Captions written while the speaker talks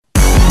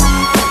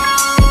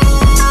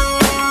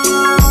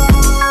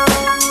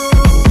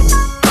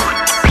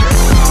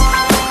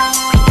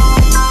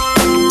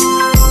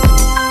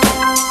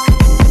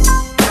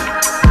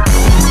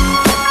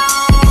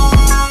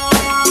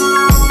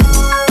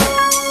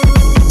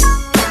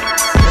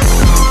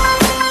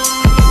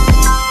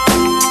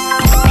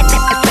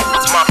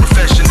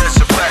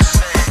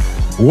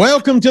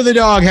Welcome to the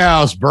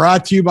DawgHouse,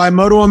 brought to you by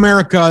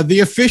MotoAmerica, the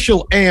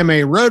official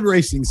AMA road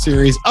racing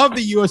series of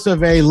the US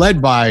of A,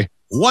 led by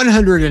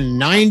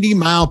 190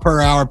 mile per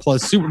hour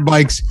plus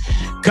superbikes,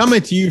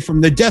 coming to you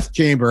from the death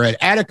chamber at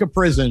Attica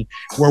Prison,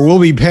 where we'll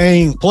be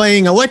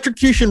playing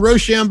Electrocution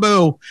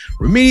Rochambeau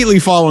immediately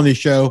following the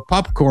show.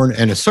 Popcorn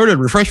and assorted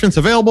refreshments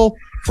available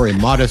for a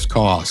modest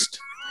cost.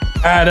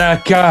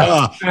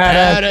 Attica.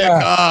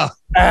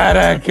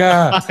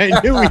 I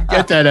knew we'd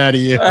get that out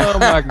of you. Oh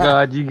my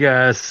God, you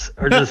guys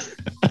are just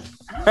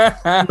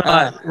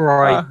not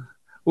right.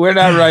 We're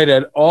not right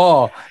at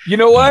all. You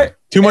know what?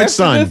 Too much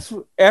sun.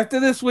 After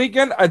this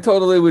weekend, I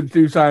totally would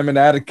do time in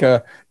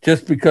Attica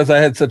just because I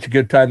had such a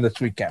good time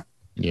this weekend.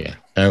 Yeah,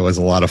 that was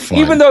a lot of fun.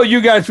 Even though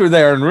you guys were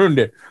there and ruined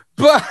it.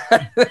 But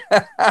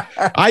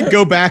I'd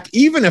go back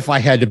even if I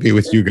had to be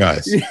with you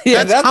guys.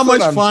 Yeah, that's how much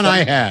fun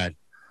saying. I had.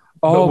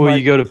 Oh, will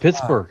you go to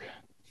Pittsburgh?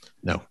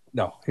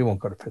 No, he won't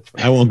go to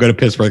Pittsburgh. I won't go to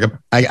Pittsburgh.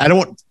 I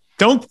don't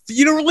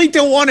you really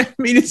don't want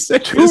me to say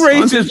two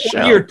races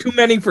one year, too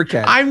many for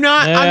Ken. I'm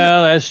not.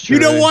 Yeah, that's true.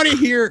 You don't want to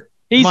hear.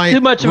 He's too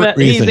much of a.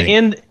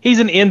 He's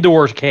an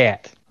indoors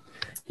cat.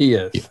 He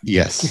is.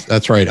 Yes,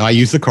 that's right. I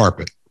use the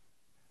carpet.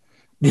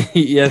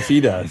 Yes,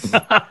 he does.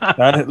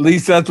 At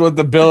least that's what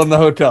the bill in the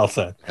hotel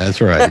said.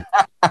 That's right.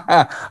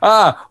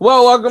 Well,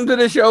 welcome to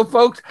the show,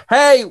 folks.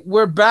 Hey,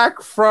 we're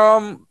back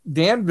from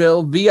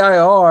Danville,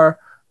 VIR.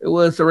 It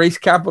was the race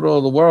capital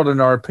of the world, in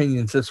our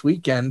opinions, this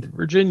weekend.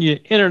 Virginia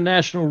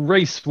International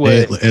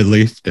Raceway. At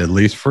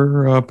least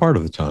for part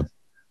of the time.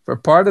 For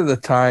part of the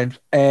time.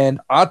 And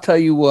I'll tell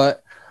you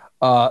what,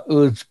 it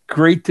was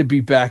great to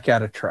be back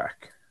at a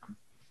track.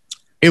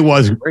 It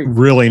was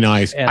really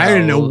nice. And I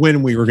didn't know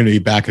when we were going to be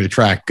back at a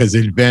track because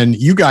it'd been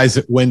you guys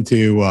that went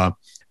to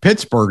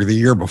Pittsburgh the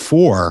year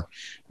before,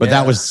 but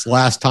that was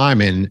last time,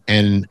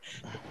 and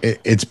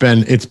it's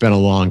been a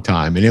long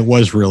time, and it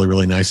was really,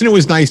 really nice, and it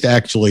was nice to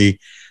actually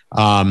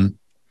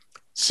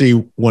see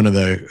one of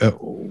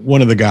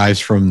the guys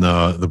from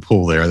the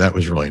pool there. That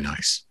was really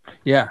nice.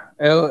 Yeah,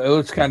 it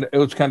was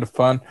kind of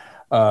fun.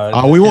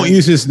 We won't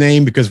use his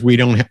name because we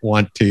don't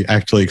want to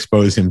actually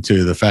expose him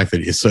to the fact that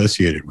he's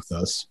associated with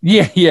us.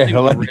 Yeah.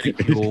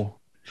 Cool.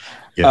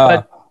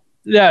 Yeah.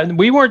 But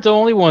we weren't the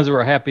only ones that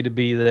were happy to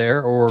be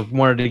there or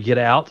wanted to get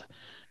out.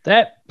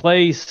 That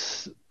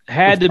place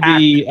had to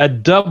be a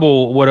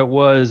double what it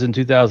was in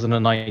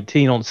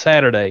 2019 on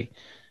Saturday,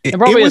 and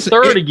probably a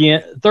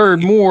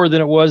third more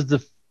than it was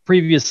the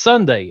previous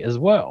Sunday as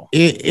well.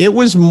 It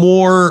was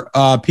more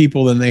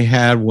people than they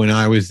had when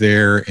I was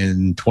there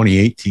in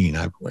 2018,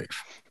 I believe.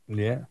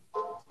 Yeah.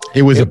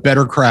 It was a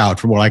better crowd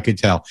from what I could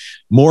tell.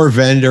 More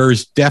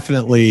vendors,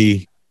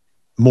 definitely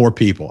more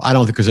people. I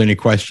don't think there's any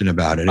question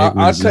about it.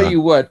 I'll tell you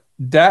what,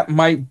 that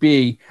might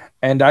be,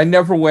 and I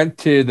never went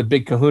to the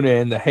Big Kahuna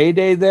in the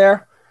heyday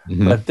there,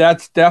 but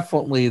that's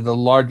definitely the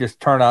largest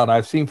turnout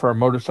I've seen for a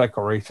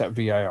motorcycle race at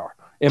VIR.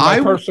 In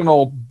my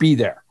personal be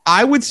there.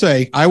 I would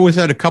say I was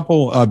at a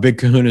couple Big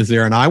Kahunas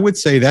there, and I would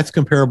say that's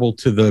comparable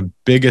to the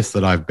biggest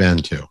that I've been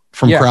to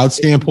from crowd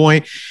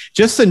standpoint.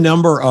 Just the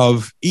number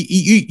of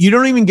you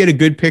don't even get a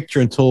good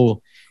picture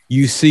until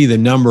you see the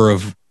number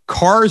of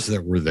cars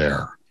that were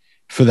there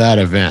for that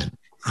event.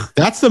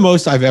 That's the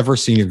most I've ever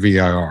seen at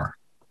VIR.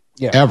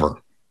 Yeah,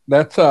 ever.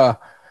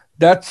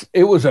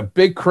 It was a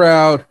big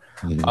crowd.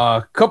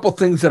 A couple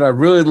things that I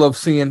really love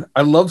seeing.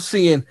 I love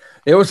seeing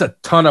there was a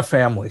ton of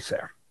families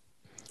there.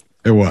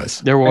 There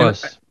was.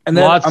 And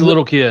lots of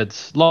little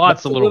kids.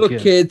 Lots of little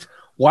kids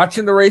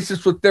watching the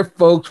races with their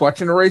folks,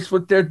 watching the race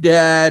with their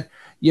dad,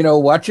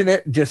 watching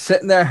it, just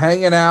sitting there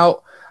hanging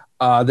out.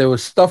 There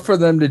was stuff for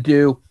them to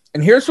do.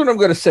 And here's what I'm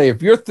going to say.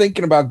 If you're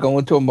thinking about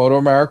going to a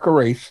MotoAmerica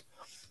race,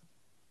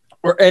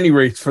 or any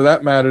race for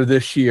that matter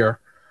this year,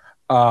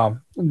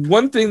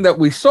 one thing that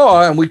we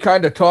saw, and we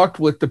kind of talked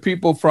with the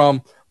people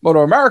from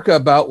MotoAmerica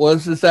about,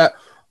 was that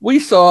we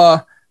saw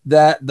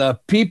that the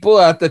people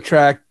at the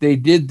track, they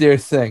did their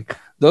thing.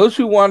 Those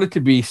who wanted to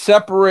be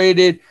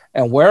separated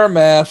and wear a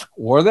mask,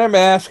 wore their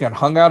mask and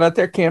hung out at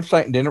their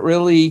campsite and didn't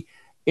really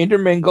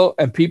intermingle.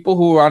 And people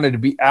who wanted to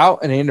be out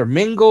and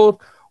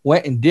intermingled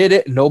went and did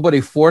it.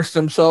 Nobody forced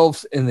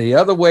themselves in the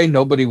other way.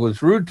 Nobody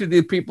was rude to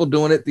the people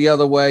doing it the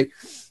other way.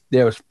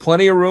 There was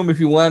plenty of room if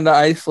you wanted to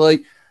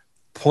isolate,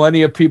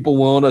 plenty of people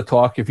willing to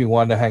talk if you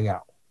wanted to hang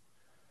out.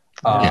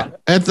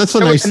 That's a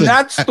nice thing. And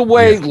that's the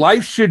way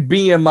life should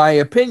be, in my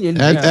opinion.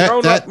 That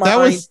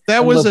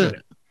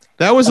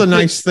was a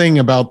nice thing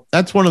about.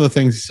 That's one of the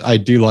things I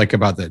do like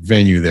about that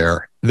venue.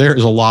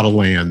 There's a lot of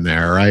land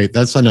there, right?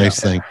 That's a nice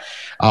thing.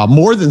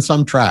 More than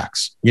some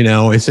tracks,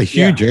 it's a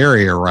huge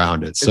area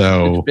around it.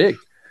 So it's big.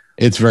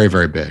 It's very,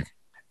 very big.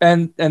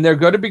 And they're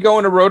going to be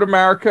going to Road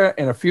America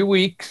in a few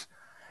weeks.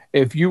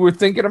 If you were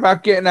thinking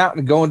about getting out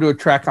and going to a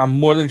track, I'm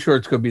more than sure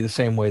it's going to be the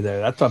same way there.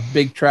 That's a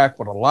big track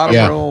with a lot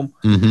of room.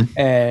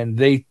 And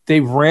they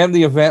ran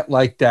the event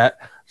like that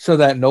so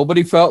that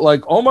nobody felt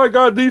like, oh my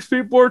God, these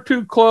people are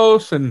too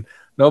close. And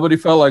nobody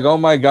felt like, oh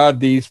my God,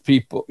 these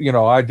people,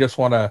 I just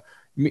want to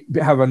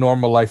have a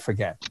normal life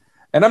again.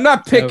 And I'm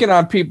not picking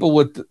on people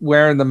with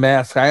wearing the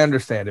mask. I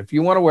understand. If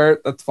you want to wear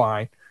it, that's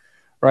fine,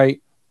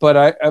 right?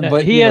 But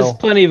but he has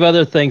plenty of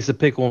other things to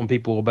pick on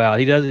people about.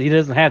 He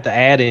doesn't have to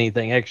add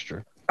anything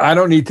extra. I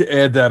don't need to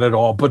add that at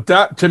all. But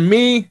that, to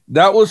me,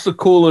 that was the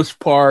coolest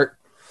part.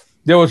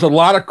 There was a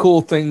lot of cool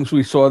things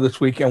we saw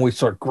this weekend. We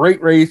saw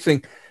great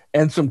racing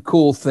and some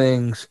cool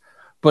things.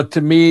 But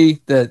to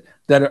me, that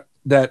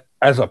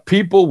as a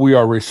people, we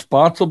are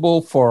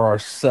responsible for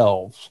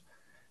ourselves.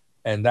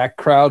 And that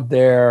crowd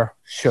there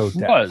showed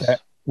that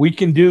we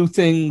can do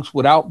things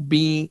without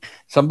being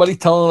somebody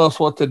telling us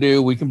what to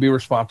do. We can be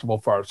responsible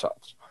for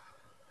ourselves.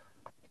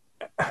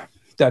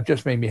 That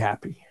just made me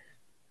happy.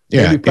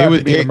 Yeah,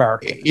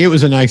 it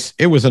was a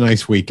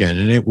nice weekend,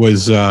 and it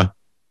was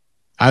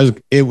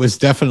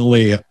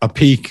definitely a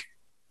peak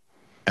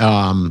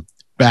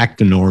back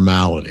to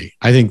normality.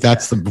 I think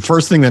that's the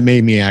first thing that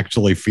made me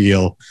actually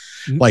feel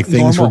like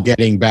things were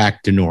getting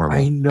back to normal.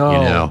 I know. You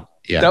know?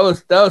 Yeah. That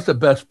was the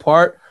best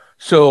part.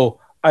 So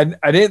I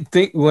didn't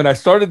think when I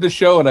started the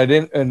show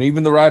and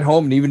even the ride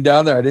home and even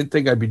down there, I didn't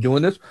think I'd be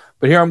doing this,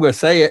 but here I'm going to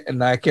say it.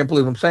 And I can't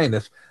believe I'm saying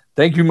this.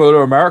 Thank you,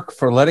 MotoAmerica,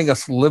 for letting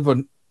us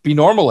be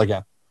normal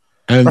again.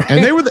 And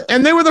they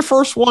were the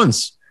first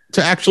ones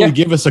to actually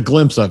give us a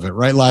glimpse of it,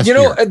 right? Last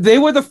year. They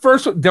were the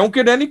first. Don't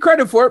get any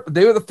credit for it, but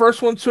they were the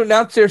first ones to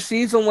announce their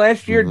season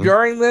last year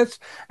during this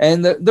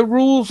and the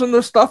rules and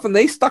the stuff, and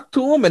they stuck to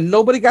them, and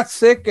nobody got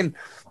sick. And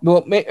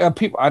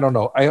people, I don't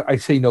know. I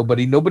say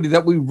nobody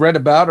that we read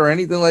about or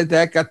anything like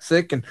that got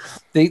sick, and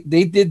they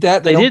did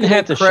that. They didn't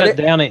have to shut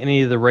down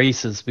any of the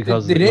races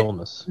because of the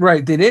illness.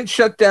 Right? They didn't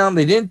shut down.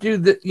 They didn't do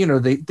the.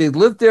 They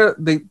lived there.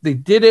 They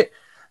did it.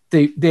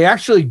 They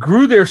actually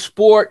grew their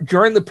sport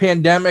during the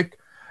pandemic,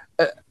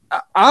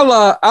 a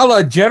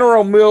la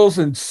General Mills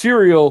and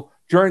cereal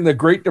during the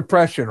Great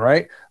Depression,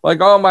 right? Like,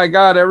 oh my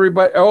God,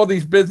 everybody, all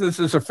these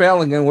businesses are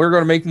failing, and we're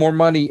going to make more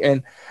money.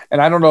 And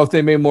I don't know if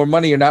they made more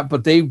money or not,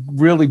 but they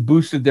really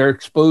boosted their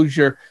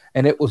exposure,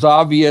 and it was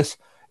obvious.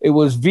 It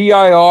was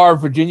VIR,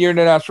 Virginia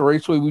International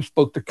Raceway. We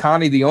spoke to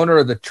Connie, the owner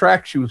of the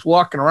track. She was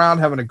walking around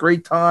having a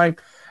great time,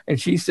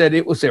 and she said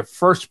it was their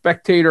first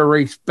spectator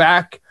race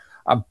back.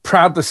 I'm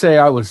proud to say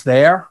I was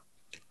there.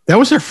 That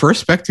was their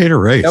first spectator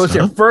race. That was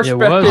their first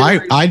spectator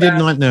race. I did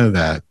not know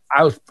that.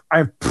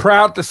 I'm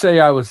proud to say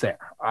I was there.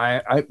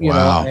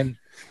 Wow. And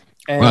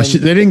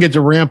they didn't get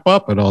to ramp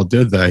up at all,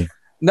 did they?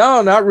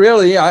 No, not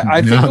really.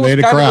 I think it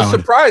was kind of a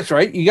surprise,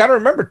 right? You got to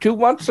remember 2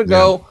 months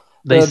ago.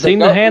 They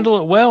seemed to handle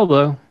it well,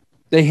 though.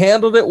 They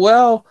handled it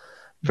well.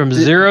 From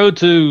zero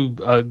to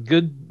a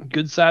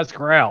good sized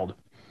crowd.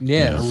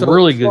 Yeah.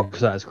 Really good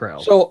sized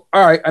crowd. So,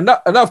 all right,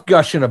 enough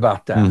gushing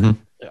about that. Mm-hmm.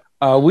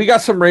 We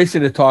got some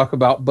racing to talk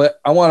about,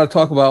 but I want to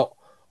talk about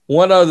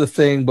one other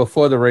thing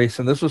before the race,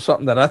 and this was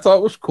something that I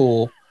thought was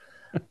cool.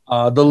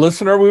 The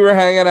listener we were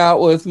hanging out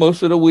with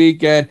most of the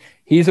weekend,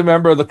 he's a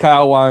member of the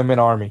Kyle Wyman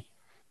Army.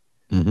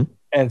 Mm-hmm.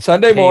 And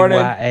Sunday morning,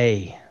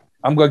 KYA.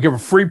 I'm going to give a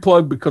free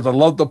plug because I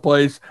love the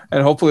place,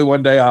 and hopefully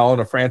one day I'll own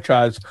a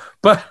franchise.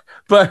 But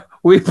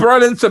we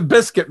brought in some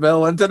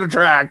Biscuitville into the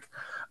track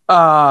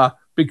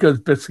because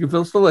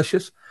Biscuitville's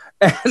delicious.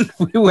 And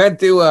we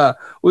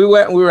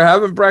were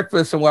having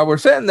breakfast, and while we're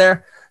sitting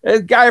there, a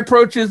guy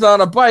approaches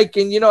on a bike,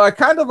 and I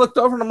kind of looked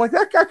over and I'm like,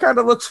 that guy kind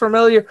of looks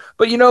familiar,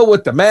 but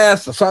with the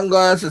mask, the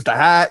sunglasses, the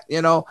hat,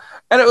 and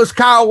it was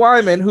Kyle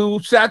Wyman,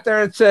 who sat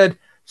there and said,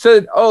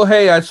 oh,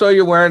 hey, I saw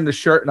you wearing the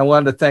shirt and I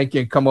wanted to thank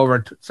you and come over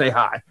and say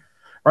hi.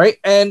 Right.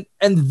 And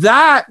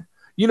that,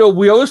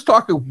 we always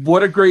talk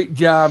what a great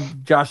job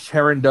Josh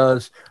Herron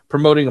does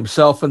promoting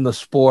himself in the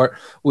sport.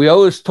 We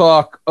always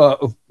talk,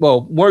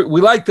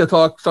 we like to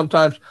talk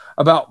sometimes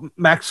about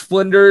Max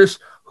Flinders,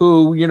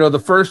 who,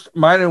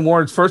 mine and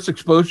Warren's first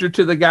exposure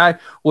to the guy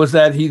was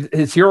that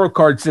his hero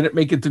cards didn't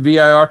make it to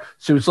VIR.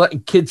 So he was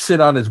letting kids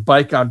sit on his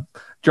bike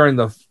during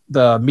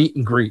the meet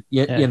and greet.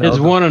 His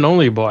one and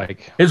only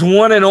bike. His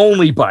one and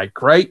only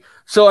bike, right?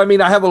 So, I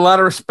mean, I have a lot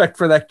of respect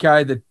for that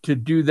guy to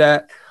do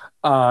that.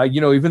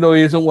 Even though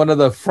he isn't one of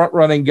the front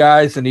running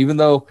guys, and even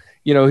though,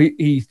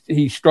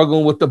 he's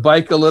struggling with the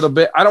bike a little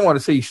bit. I don't want to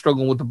say he's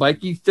struggling with the bike.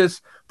 He's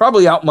just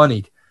probably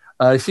outmoneyed.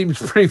 He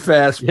seems pretty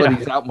fast, but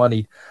he's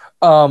outmoneyed.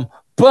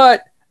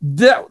 But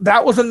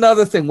that was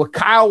another thing. What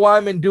Kyle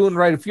Wyman doing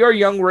right. If you're a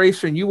young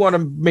racer and you want to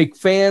make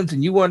fans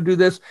and you want to do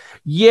this,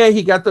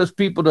 he got those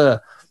people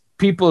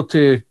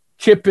to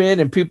chip in,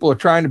 and people are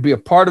trying to be a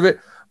part of it.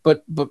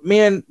 But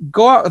man,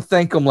 go out and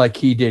thank him like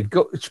he did.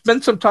 Go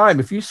spend some time.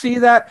 If you see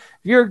that,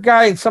 if you're a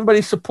guy and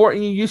somebody's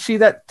supporting you, you see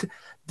that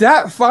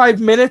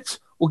 5 minutes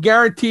will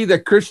guarantee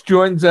that Chris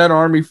joins that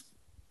army.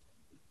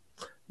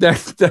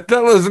 That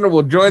listener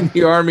will join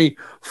the army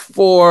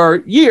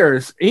for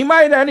years. He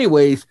might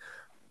anyways.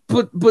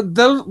 But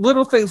those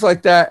little things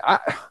like that,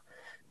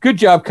 good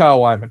job, Kyle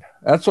Wyman.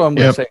 That's what I'm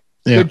going to say.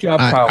 Good job,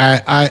 Kyle.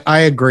 I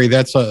agree.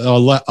 That's a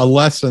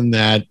lesson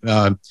that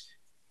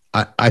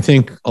I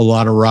think a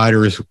lot of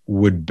riders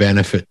would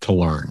benefit to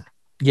learn.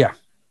 Yeah.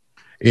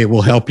 it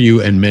will help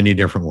you in many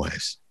different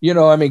ways. You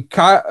know, I mean,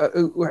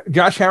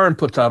 Josh Herron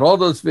puts out all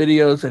those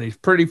videos, and he's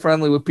pretty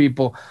friendly with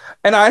people.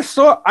 And I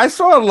saw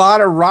a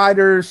lot of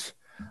riders.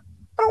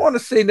 I don't want to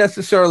say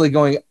necessarily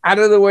going out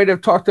of the way to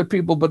talk to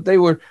people, but they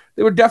were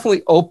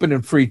definitely open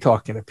and free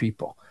talking to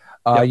people.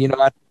 You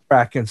know, at the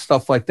track and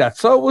stuff like that.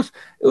 So it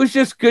was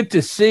just good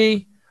to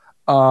see.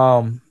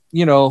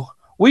 You know,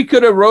 we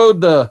could have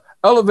rode the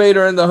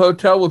elevator in the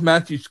hotel with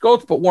Matthew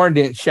Skoltz, but Warren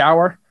didn't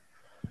shower.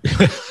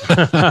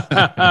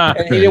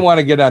 And he didn't want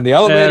to get on the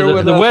elevator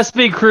with the us.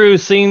 Westby crew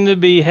seemed to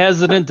be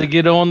hesitant to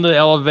get on the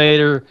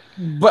elevator.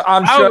 But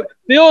I'm sure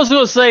Phil's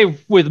going to say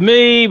with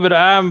me, but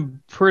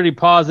I'm pretty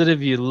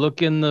positive you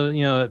look in the,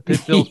 you know, at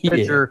Phil's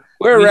picture.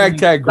 We're a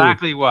ragtag group.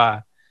 Exactly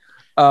why.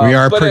 We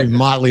are a pretty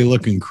motley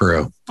looking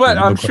crew. But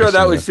I'm sure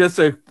that was just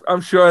a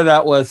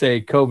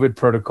COVID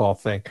protocol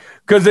thing,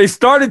 because they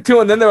started to,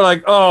 and then they were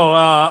like,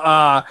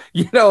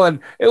 you know, and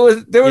there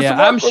was.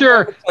 Yeah, I'm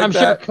sure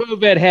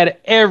COVID had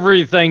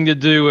everything to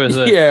do with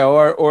it. Yeah,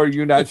 or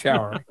you not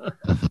showering.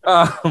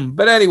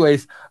 But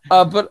anyways,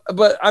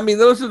 but I mean,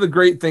 those are the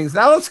great things.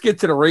 Now let's get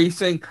to the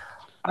racing.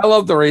 I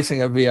love the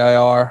racing at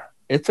VIR.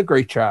 It's a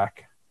great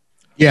track.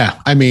 Yeah,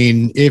 I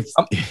mean, if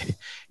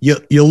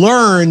you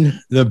learn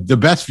the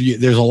best view,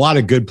 there's a lot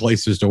of good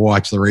places to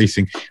watch the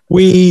racing.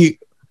 We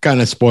kind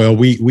of spoil.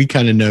 We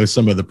kind of know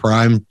some of the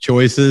prime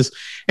choices,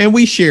 and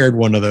we shared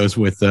one of those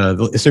with.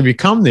 So if you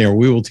come there,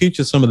 we will teach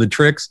you some of the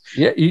tricks.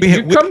 Yeah,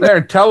 you come there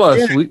and tell us.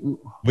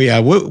 Yeah.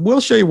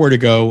 We'll show you where to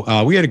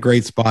go. We had a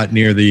great spot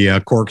near the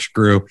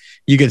corkscrew.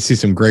 You get to see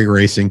some great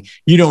racing.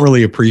 You don't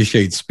really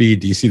appreciate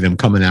speed till you see them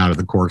coming out of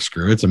the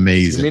corkscrew. It's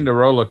amazing. You mean the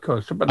roller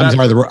coaster? But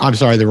I'm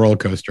sorry, the roller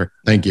coaster.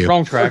 Thank you.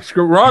 Wrong track.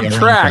 Wrong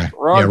track.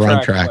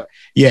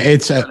 Yeah,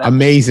 it's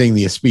amazing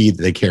the speed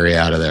that they carry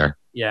out of there.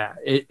 Yeah,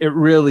 it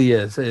really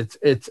is. It's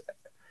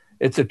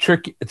a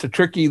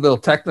tricky little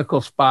technical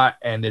spot,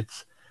 and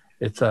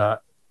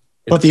But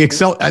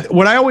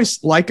what I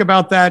always like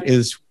about that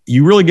is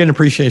you really get an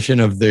appreciation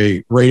of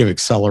the rate of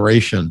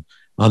acceleration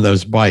on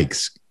those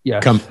bikes.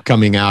 Yes.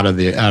 Coming out of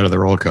the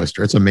roller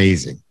coaster. It's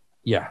amazing.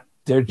 Yeah,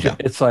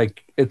 it's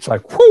like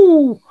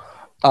whoo.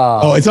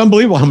 It's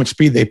unbelievable how much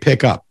speed they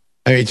pick up.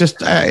 I mean,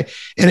 just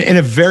in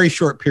a very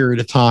short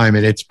period of time,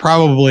 and it's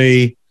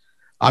probably,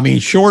 I mean,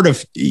 short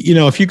of, you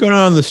know, if you go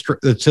down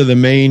to the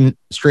main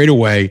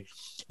straightaway,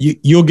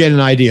 you'll get an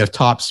idea of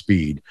top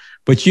speed,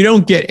 but you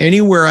don't get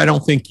anywhere. I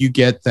don't think you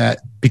get that,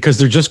 because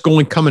they're just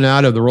coming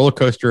out of the roller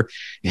coaster,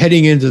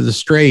 heading into the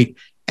straight,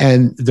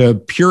 and the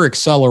pure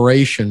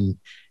acceleration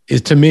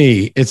is, to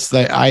me,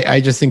 I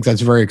just think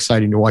that's very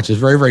exciting to watch. It's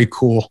very, very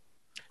cool.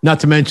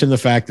 Not to mention the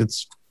fact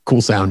it's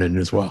cool sounding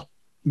as well.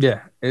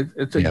 Yeah,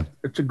 it's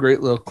a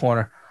great little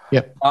corner.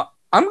 Yep.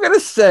 I'm going to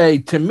say,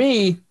 to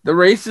me, the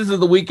races of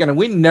the weekend, and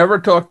we never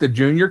talked the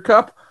Junior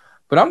Cup,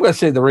 but I'm going to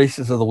say the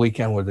races of the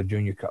weekend were the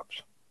Junior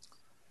Cups.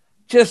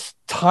 Just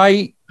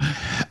tight,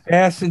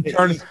 fast and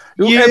turning.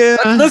 Yeah.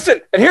 And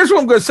listen, and here's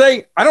what I'm going to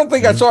say. I don't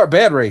think I saw a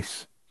bad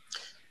race.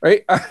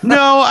 Right?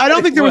 No, I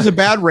don't think there was a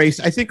bad race.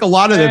 I think a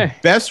lot of the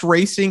best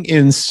racing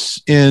in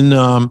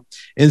Supersport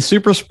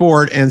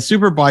and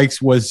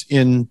Superbikes was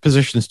in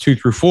positions 2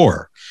 through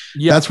 4.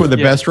 Yeah, that's where the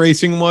best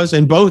racing was.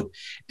 And both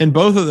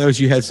of those,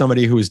 you had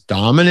somebody who was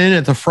dominant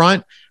at the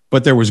front,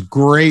 but there was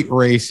great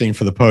racing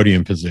for the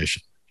podium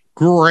position.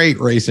 Great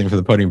racing for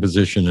the podium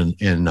position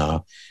in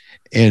the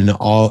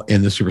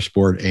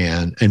Supersport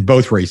and in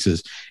both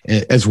races,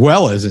 as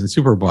well as in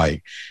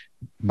Superbike.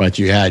 But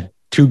you had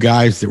two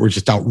guys that were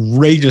just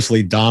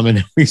outrageously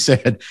dominant. We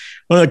said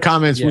one of the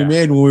comments we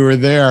made when we were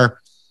there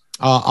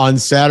on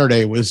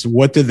Saturday was,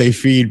 what did they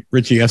feed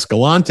Richie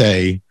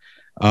Escalante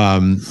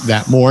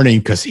that morning?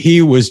 Because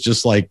he was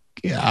just like,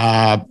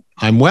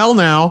 I'm well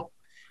now.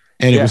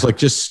 And it was like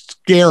just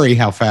scary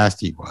how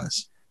fast he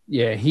was.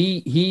 Yeah,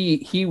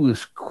 he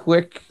was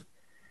quick.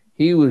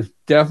 He was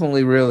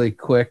definitely really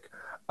quick.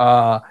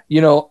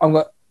 You know,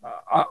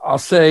 I'll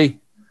say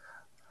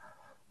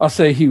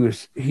he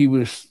was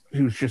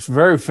just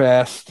very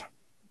fast.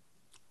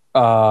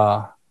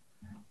 But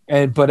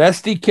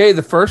SDK,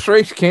 the first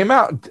race, came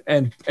out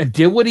and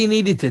did what he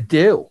needed to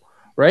do.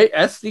 Right?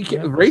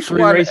 SDK race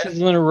 3 races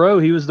in a row,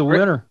 he was the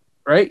winner.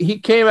 Right? He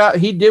came out,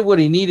 he did what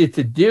he needed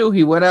to do.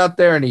 He went out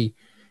there and he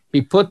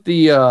put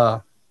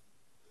the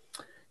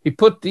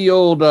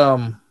old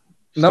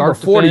number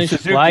 40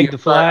 Suzuki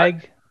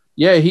flag.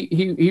 Yeah,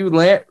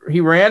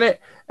 he ran it,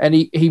 and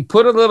he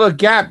put a little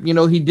gap. You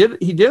know, he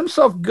did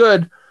himself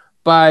good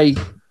by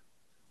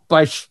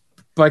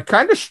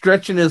kind of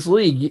stretching his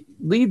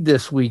lead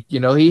this week. You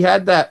know, he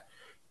had the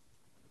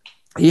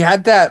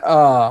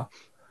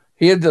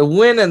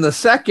win in the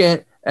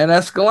second, and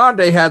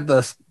Escalante had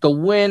the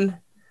win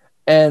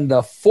and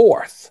the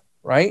fourth,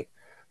 right?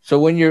 So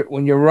when you're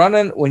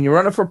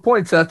running for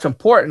points, that's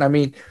important. I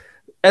mean,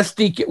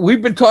 SDK,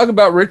 we've been talking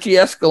about Richie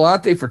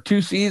Escalante for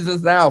 2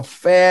 seasons now.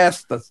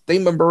 Fast, the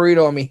steaming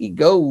burrito. I mean, he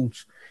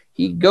goes.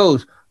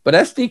 But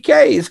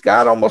SDK has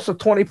got almost a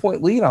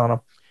 20-point lead on him.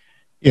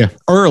 Yeah,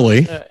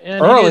 early,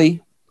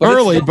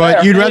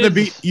 but you'd rather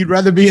be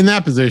in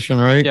that position,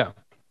 right? Yeah,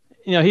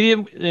 he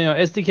didn't.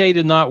 SDK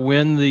did not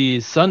win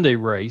the Sunday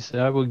race.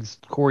 That was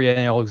Corey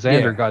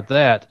Alexander got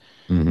that,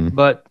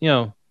 but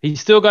he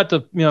still got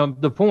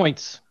the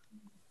points.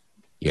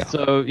 Yeah.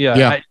 So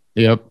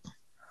Yep.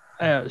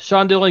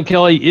 Sean Dillon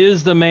Kelly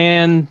is the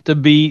man to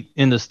beat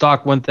in the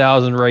Stock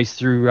 1000 race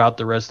throughout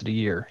the rest of the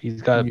year.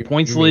 He's got a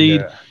points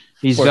lead.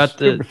 He's got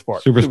the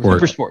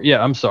Supersport.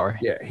 Yeah, I'm sorry.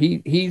 Yeah,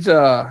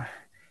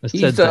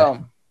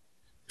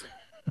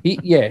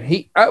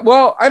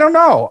 well, I don't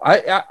know.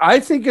 I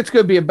think it's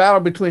going to be a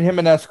battle between him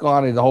and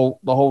Escalante the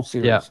whole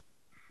series. Yeah.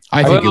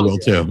 I think it will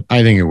too.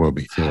 I think it will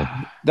be too.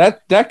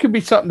 That could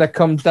be something that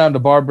comes down to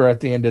Barber at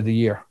the end of the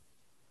year.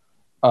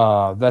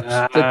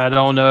 I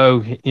don't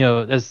know.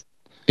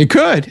 It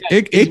could.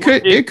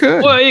 It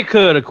could. Well, it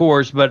could, of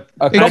course, but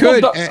it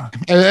could.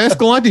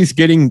 Escalante's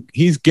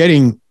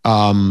getting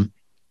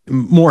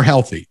more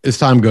healthy as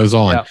time goes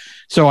on. Yeah.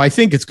 So I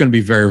think it's going to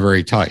be very,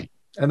 very tight.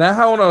 And that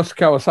Haonos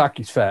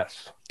Kawasaki's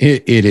fast.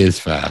 It is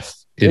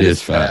fast. It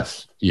is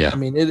fast. Yeah. I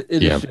mean, it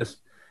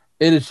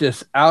is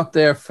just out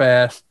there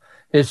fast.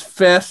 His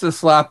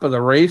fastest lap of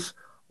the race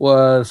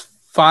was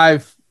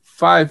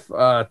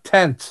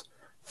 5/10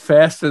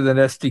 faster than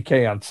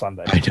SDK on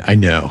Sunday. I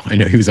know.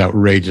 He was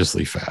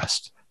outrageously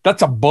fast.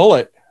 That's a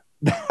bullet.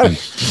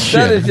 That's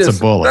a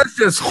bullet. That's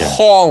just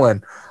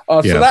hauling.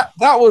 So that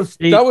was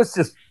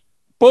just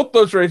both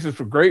those races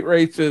were great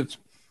races.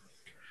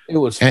 It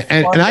was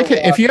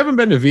if you haven't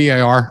been to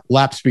VIR,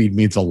 lap speed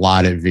means a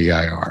lot at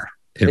VIR.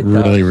 It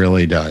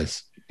really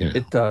does.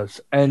 It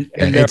does. And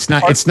it's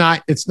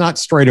not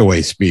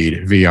straightaway speed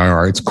at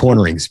VIR. It's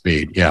cornering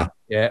speed. Yeah.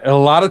 Yeah. And a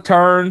lot of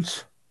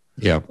turns.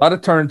 Yeah. A lot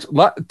of turns.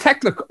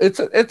 Technical.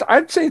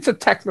 I'd say it's a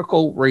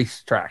technical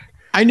racetrack.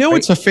 I know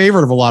it's a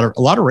favorite of a lot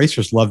of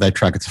racers love that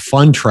track. It's a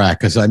fun track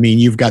because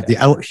you've got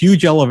the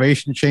huge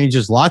elevation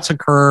changes, lots of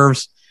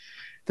curves.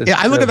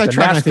 I look at that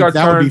track and I think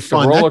that would be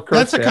fun.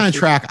 That's the kind of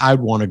track I'd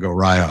want to go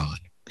ride on.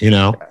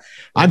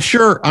 I'm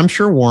sure,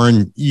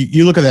 Warren,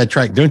 you look at that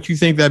track. Don't you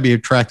think that'd be a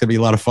track that'd be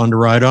a lot of fun to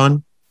ride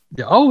on?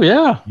 Oh,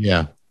 yeah.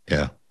 Yeah.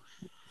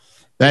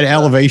 That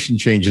elevation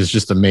change is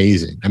just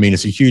amazing. I mean,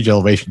 it's a huge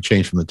elevation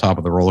change from the top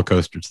of the roller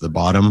coaster to the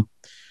bottom.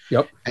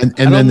 Yep. And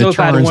then the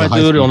turns. I want to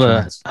do it on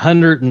a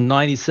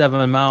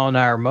 197 mile an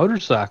hour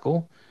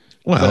motorcycle.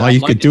 Well,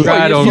 you could do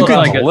it. You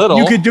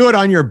could do it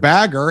on your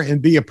bagger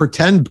and be a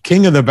pretend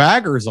king of the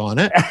baggers on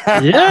it.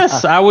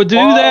 Yes, I would do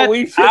that.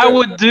 I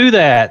would do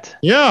that.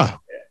 Yeah.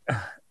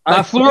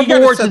 My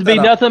floorboards would be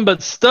nothing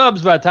but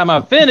stubs by the time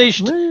I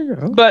finished,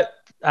 but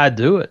I'd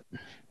do it.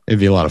 It'd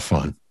be a lot of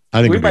fun.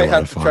 I think we might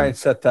have to try and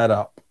set that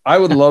up. I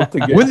would love to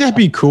get. Wouldn't that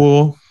be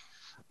cool?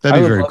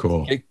 That'd be very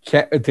cool.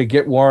 To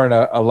get Warren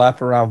a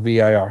lap around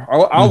VIR.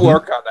 I'll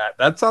work on that.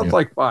 That sounds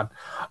like fun.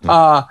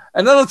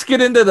 And then let's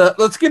get into the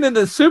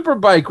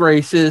Superbike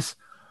races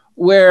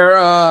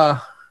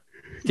where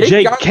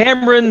Jake the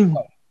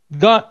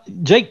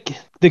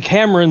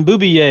Cameron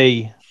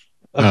Boubier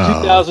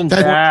of 2000.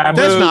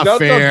 That's not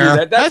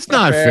fair. That's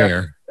not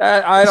fair.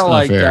 I don't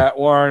like that,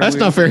 Warren. That's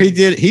not fair. He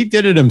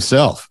did it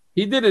himself.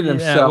 He did it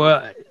himself.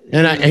 Well,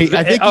 and I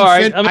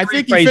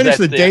think he finished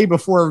the day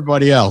before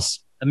everybody else.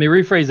 Let me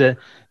rephrase that.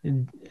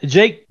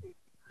 Jake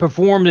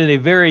performed in a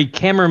very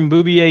Cameron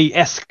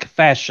Boubier-esque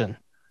fashion.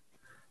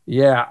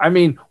 Yeah, I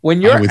mean,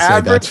 when you're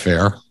say that's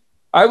fair.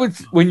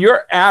 When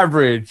your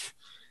average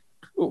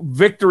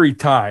victory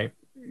time,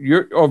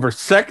 you're over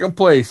second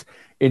place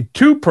in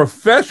 2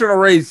 professional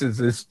races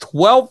is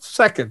 12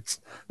 seconds.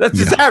 That's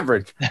his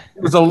average.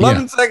 It was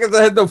 11 seconds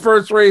ahead the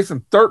first race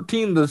and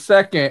 13 the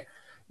second.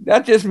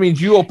 That just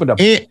means you opened up.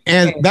 And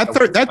that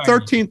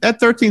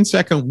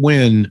 13-second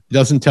win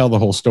doesn't tell the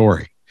whole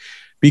story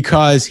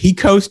because he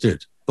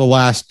coasted the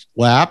last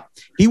lap.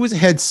 He was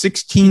ahead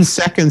 16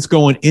 seconds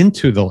going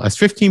into the last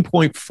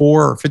 15.4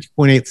 or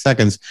 15.8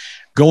 seconds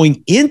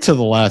going into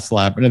the last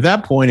lap. And at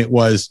that point it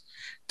was,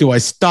 do I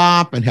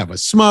stop and have a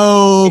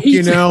smoke?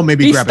 Maybe grab a snack.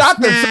 He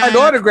stopped and signed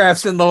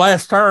autographs in the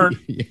last turn.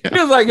 He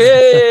was like,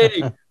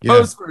 hey,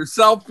 pose for a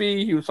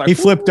selfie. He was like, he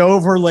flipped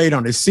over, laid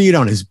on his seat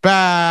on his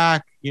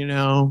back.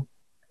 That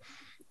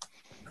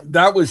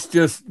was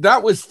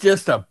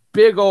just a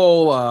big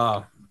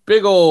old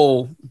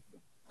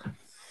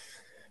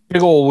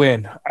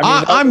win.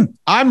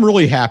 I'm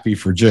really happy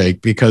for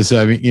Jake because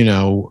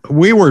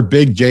we were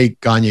big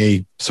Jake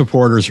Gagne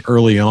supporters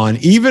early on,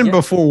 even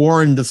before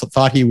Warren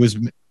thought he was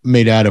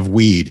made out of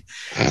weed.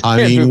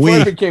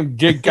 We became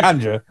Jake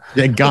Ganja.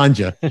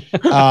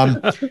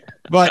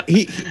 But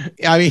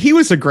he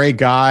was a great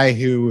guy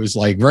who was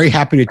like very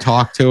happy to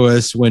talk to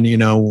us when we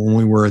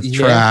were at the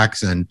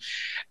tracks and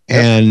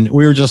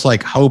we were just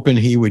like hoping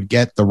he would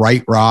get the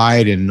right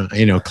ride and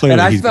clearly.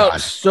 And I felt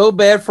so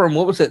bad for him.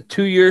 What was it,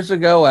 2 years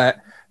ago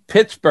at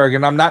Pittsburgh?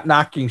 And I'm not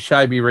knocking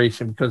Scheibe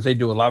Racing because they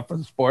do a lot for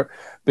the sport,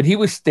 but he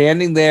was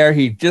standing there.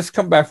 He'd just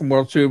come back from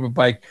World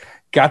Superbike,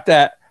 got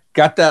that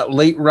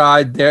late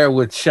ride there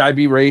with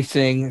Scheibe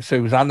Racing. So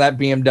he was on that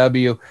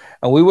BMW.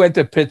 And we went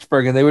to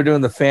Pittsburgh and they were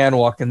doing the fan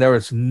walk and there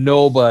was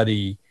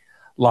nobody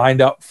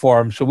lined up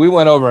for him. So we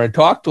went over and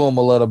talked to him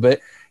a little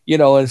bit.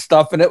 and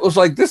stuff. And it was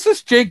like, this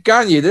is Jake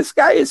Gagne. This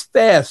guy is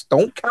fast.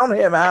 Don't count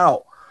him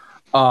out.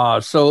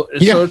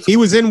 He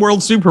was in World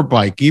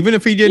Superbike, even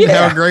if he didn't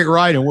have a great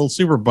ride in World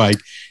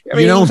Superbike. I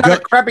mean, he was on a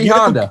crappy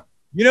Honda.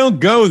 You don't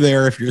go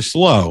there if you're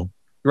slow.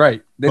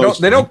 Right. They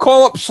don't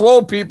call up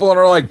slow people and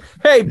are like,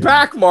 hey,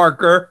 back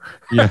marker.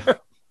 Yeah.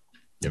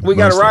 We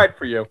got a ride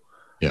for you.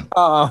 Yeah.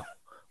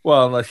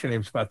 Well, unless your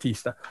name's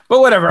Bautista. But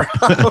whatever.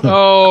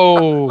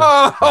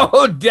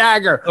 Oh,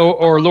 dagger.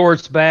 Or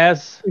Lawrence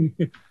Bass.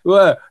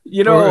 Well,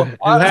 who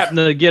happened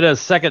to get a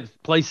second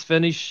place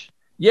finish.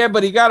 Yeah,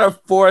 but he got a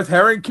fourth.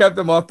 Herring kept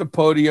him off the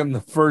podium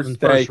the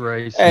first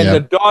race. And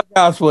the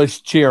DawgHouse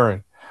was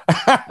cheering.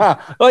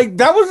 Like,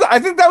 I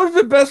think that was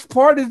the best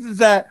part is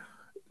that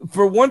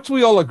for once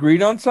we all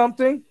agreed on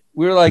something,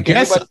 we were like,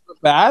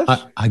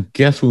 I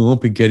guess we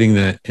won't be getting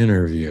that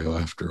interview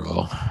after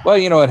all. Well,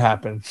 it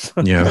happens.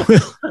 Yeah.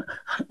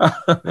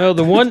 No,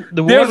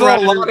 there's a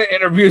lot of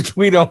interviews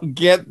we don't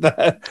get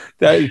that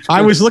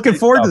I was looking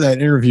forward to that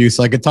interview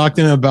so I could talk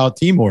to him about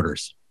team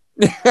orders.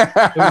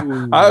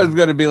 I was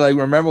going to be like,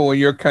 remember when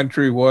your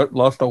country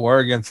lost a war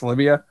against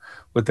Libya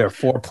with their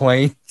 4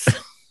 planes?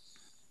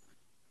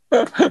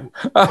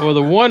 Well,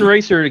 the one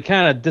racer that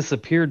kind of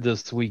disappeared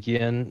this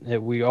weekend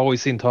that we always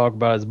seem to talk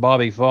about is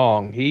Bobby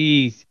Fong.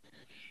 He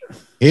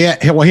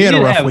had a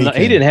rough weekend.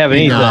 He didn't have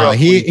anything.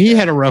 He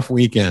had a rough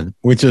weekend,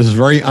 which is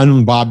very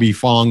un-Bobby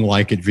Fong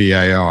like at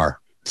VAR.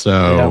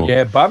 So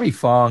yeah, Bobby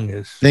Fong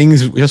is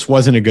things just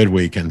wasn't a good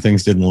weekend.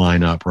 Things didn't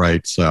line up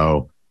right.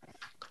 So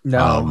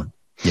no,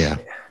 yeah.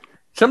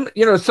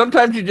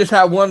 Sometimes you just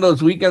have one of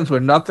those weekends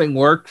where nothing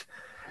works.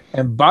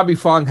 And Bobby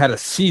Fong had a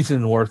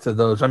season worth of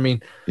those. I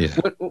mean,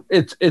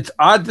 it's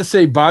odd to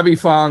say Bobby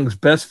Fong's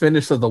best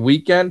finish of the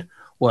weekend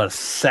was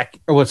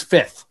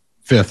fifth.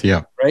 Fifth,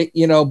 yeah. Right?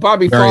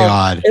 Bobby Very Fong.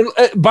 Odd.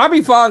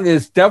 Bobby Fong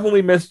is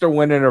definitely Mr.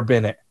 Win It or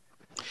Bin It.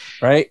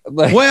 Right?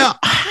 Well,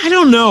 I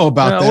don't know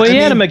about that. Well, he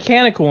had a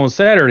mechanical on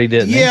Saturday,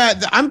 didn't he? Yeah,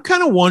 I'm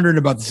kind of wondering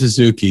about the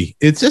Suzuki.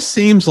 It just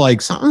seems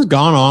like something's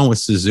gone on with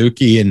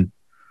Suzuki and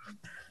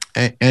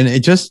it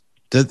just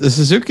the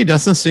Suzuki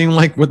doesn't seem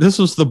like this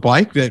was the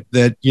bike that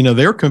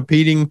they're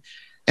competing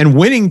and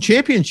winning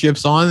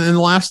championships on in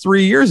the last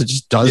 3 years. It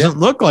just doesn't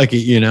look like it,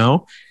 I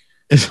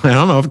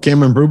don't know if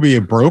Cameron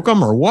Brubie broke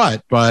them or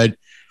what, but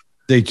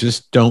they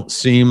just don't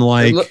seem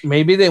like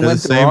maybe they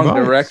went the wrong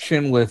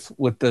direction with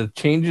the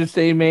changes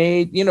they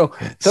made.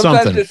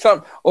 Sometimes it's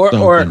something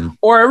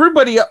or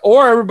everybody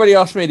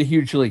else made a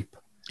huge leap.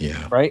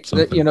 Yeah. Right.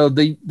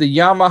 The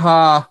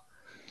Yamaha.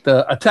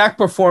 The Attack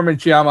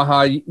Performance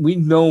Yamaha, we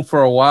know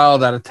for a while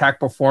that Attack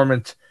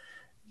Performance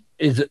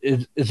is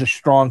a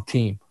strong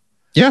team.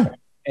 Yeah.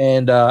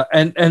 And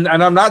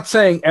I'm not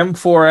saying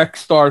M4X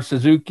Star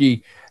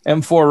Suzuki,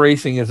 M4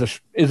 Racing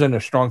isn't a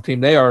strong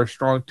team. They are a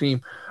strong team.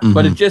 Mm-hmm.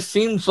 But it just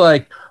seems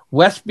like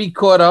Westby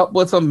caught up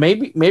with them.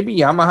 Maybe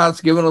Yamaha's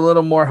given a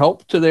little more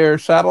help to their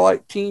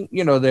satellite team,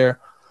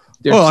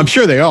 well, I'm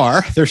sure they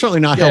are. They're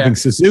certainly not helping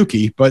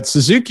Suzuki, but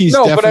Suzuki's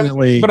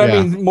definitely. But I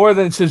mean, more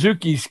than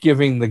Suzuki's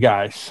giving the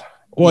guys.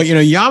 Well,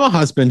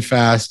 Yamaha's been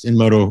fast in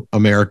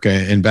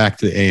MotoAmerica and back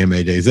to the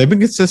AMA days. They've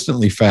been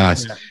consistently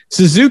fast. Yeah.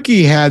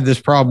 Suzuki had this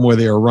problem where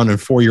they were running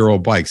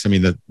 4-year-old bikes. I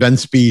mean, the Ben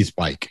Spies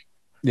bike.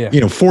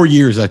 Yeah. 4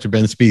 years after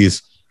Ben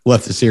Spies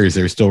left the series,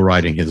 they were still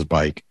riding his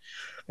bike.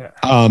 Yeah.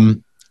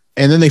 And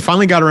then they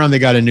finally got around. They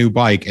got a new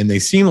bike, and they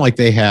seemed like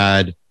they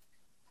had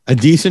a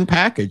decent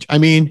package. I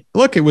mean,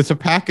 look, it was a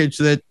package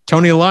that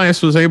Tony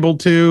Elias was able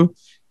to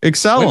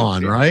excel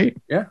on, right?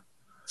 Yeah.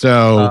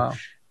 So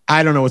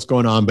I don't know what's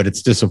going on, but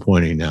it's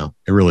disappointing now.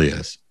 It really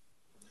is.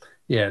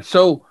 Yeah.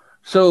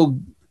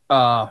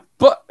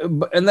 But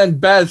then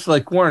Baz,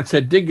 like Warren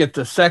said, did get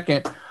the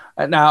second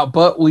now,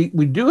 but we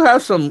do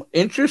have some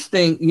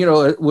interesting,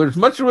 as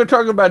much as we're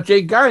talking about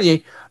Jake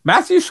Gagne,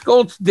 Matthew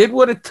Scholz did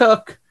what it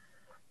took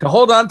to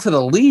hold on to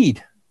the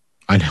lead.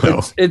 I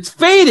know. It's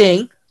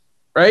fading.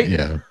 Right?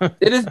 Yeah.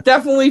 It is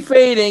definitely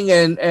fading,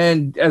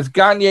 and as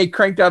Gagne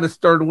cranked out his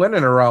third win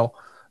in a row.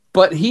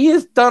 But he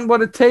has done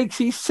what it takes.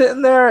 He's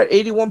sitting there at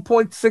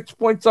 81.6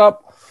 points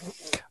up.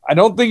 I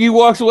don't think he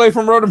walks away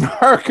from Road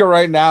America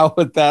right now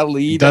with that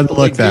lead. Doesn't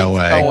look that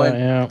way.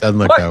 Yeah. Doesn't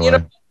look that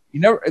way. You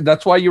never.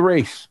 That's why you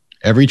race.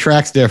 Every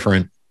track's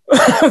different.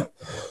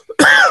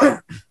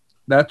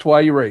 That's why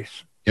you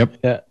race. Yep.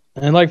 Yeah.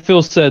 And like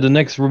Phil said, the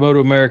next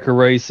MotoAmerica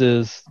race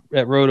is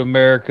at Road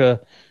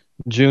America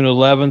June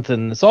 11th,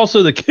 and it's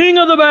also the King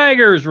of the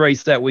Baggers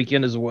race that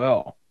weekend as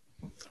well.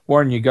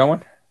 Warren, you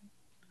going?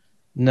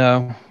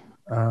 No.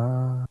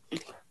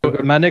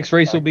 My next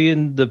race will be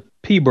in the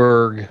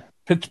Pittsburgh.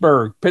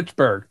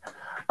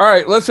 All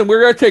right, listen,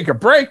 we're going to take a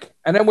break,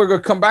 and then we're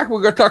going to come back.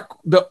 We're going to talk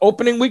the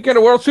opening weekend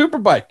of World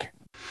Superbike.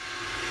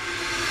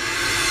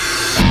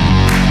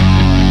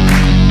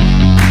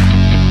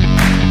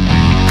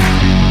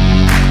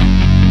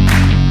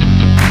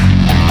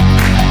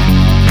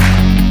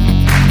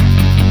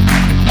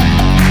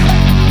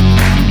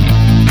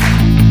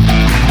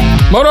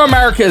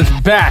 MotoAmerica is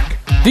back.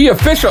 The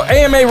official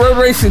AMA Road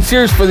Racing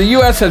Series for the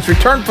U.S. has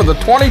returned for the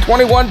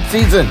 2021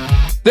 season.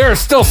 There are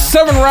still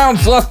 7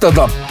 rounds left of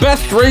the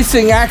best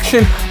racing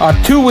action on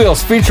 2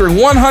 wheels, featuring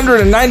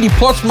 190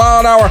 plus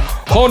mile an hour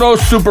Hono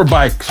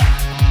Superbikes.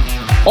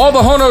 All the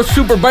Hono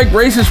Superbike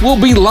races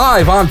will be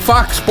live on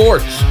Fox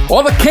Sports.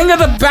 All the King of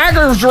the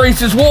Baggers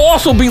races will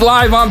also be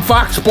live on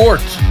Fox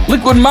Sports.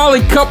 Liquid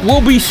Molly Cup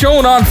will be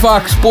shown on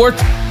Fox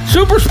Sports.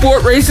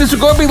 Supersport races are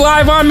going to be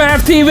live on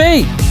MAV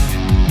TV.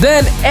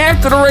 Then,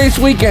 after the race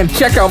weekend,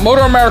 check out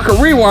MotoAmerica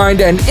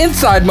Rewind and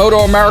Inside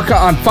MotoAmerica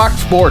on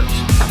Fox Sports.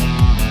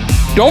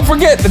 Don't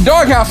forget the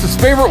DawgHouse's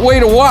favorite way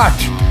to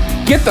watch.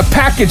 Get the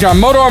package on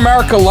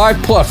MotoAmerica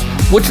Live Plus,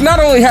 which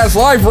not only has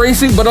live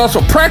racing, but also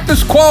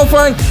practice,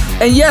 qualifying,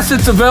 and yes,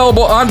 it's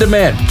available on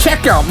demand.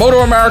 Check out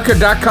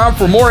MotoAmerica.com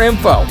for more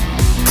info.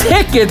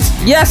 Tickets,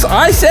 yes,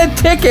 I said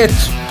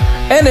tickets,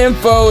 and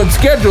info and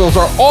schedules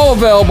are all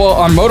available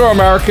on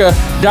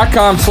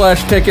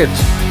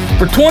MotoAmerica.com/tickets.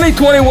 For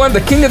 2021, the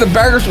King of the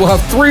Baggers will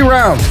have 3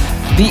 rounds.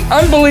 The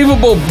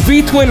unbelievable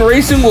V-Twin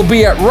racing will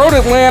be at Road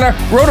Atlanta,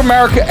 Road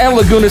America, and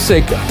Laguna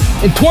Seca.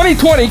 In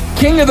 2020,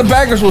 King of the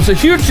Baggers was a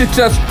huge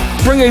success,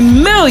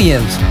 bringing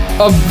millions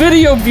of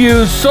video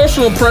views,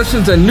 social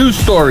impressions, and news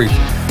stories.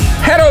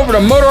 Head over to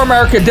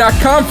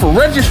MotoAmerica.com for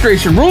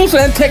registration, rules,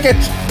 and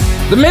tickets.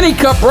 The Mini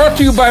Cup, brought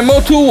to you by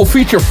Motul, will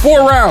feature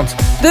 4 rounds.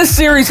 This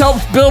series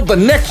helps build the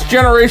next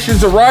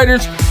generations of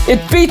riders.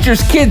 It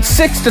features kids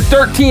 6 to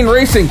 13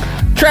 racing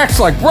tracks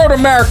like Road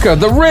America,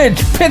 The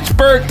Ridge,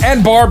 Pittsburgh,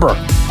 and Barber.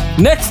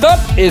 Next up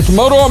is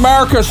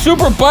MotoAmerica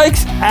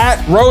Superbikes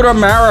at Road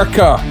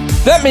America.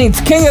 That means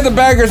King of the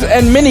Baggers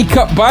and Mini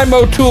Cup by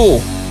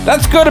Motul.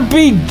 That's going to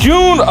be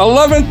June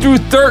 11th through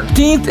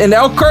 13th in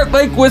Elkhart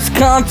Lake,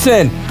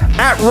 Wisconsin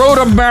at Road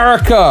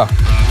America.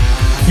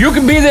 You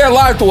can be there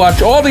live to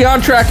watch all the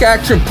on-track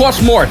action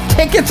plus more.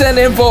 Tickets and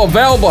info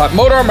available at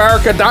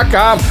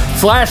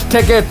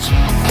MotoAmerica.com/tickets.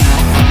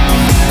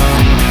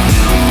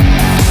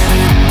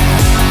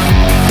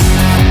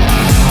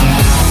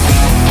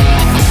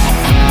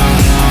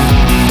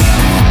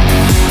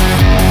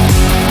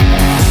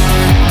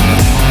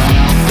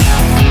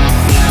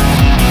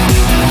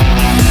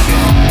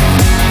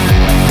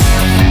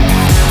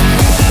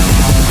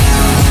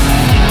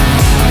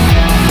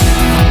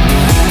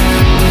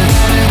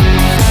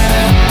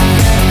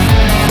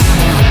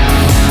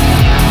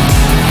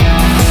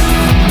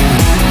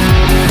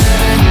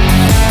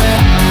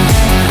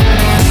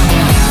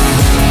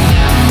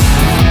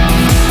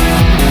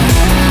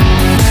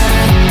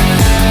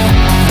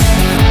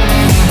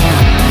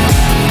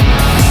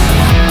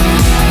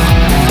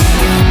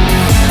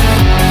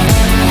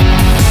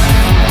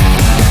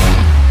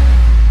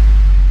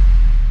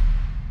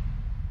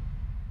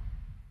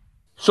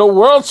 So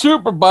World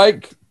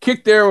Superbike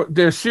kicked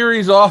their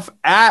series off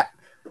at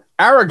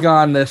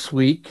Aragon this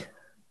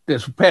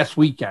past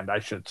weekend, I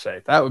should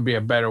say. That would be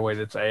a better way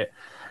to say it.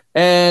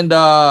 And,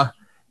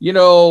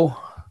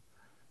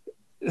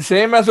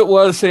 same as it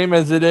was, same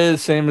as it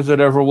is, same as it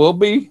ever will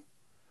be,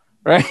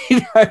 right?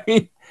 I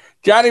mean,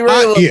 Johnny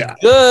Ray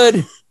looked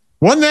good.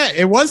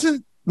 It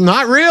wasn't,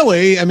 not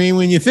really. I mean,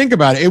 when you think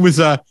about it, it was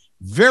a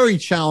very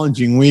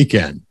challenging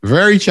weekend.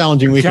 Very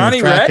challenging weekend with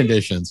track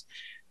conditions.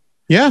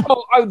 Yeah.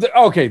 Oh,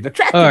 okay. The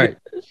track. All right.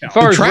 As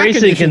far as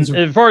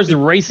the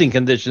racing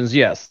conditions,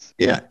 yes.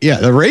 Yeah.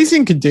 The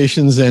racing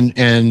conditions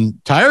and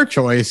tire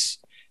choice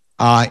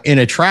in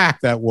a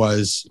track that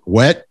was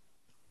wet,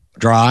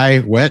 dry,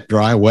 wet,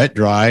 dry, wet,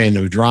 dry, and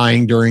it was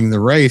drying during the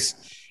race.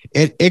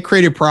 It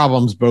created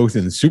problems both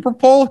in the Super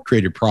Bowl,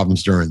 created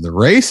problems during the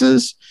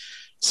races.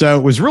 So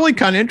it was really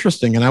kind of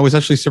interesting. And I was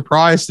actually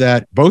surprised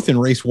that both in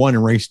race 1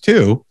 and race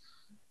 2,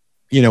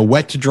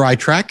 wet to dry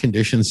track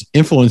conditions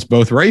influenced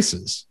both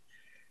races.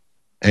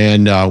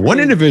 And one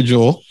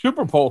individual,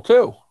 Super Bowl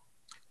too.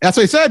 That's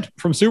what I said,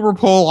 from Super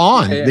Bowl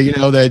on.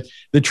 That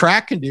the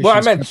track conditions. Well,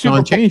 I meant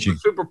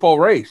Super Bowl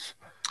race,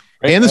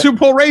 right? And the Super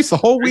Bowl race the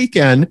whole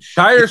weekend.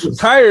 Tire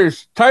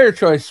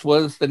choice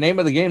was the name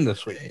of the game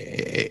this week.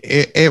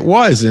 It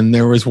was, and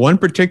there was one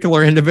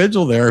particular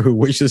individual there who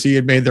wishes he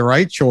had made the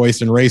right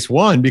choice in race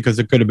 1 because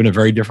it could have been a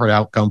very different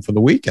outcome for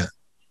the weekend.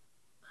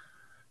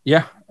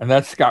 Yeah, and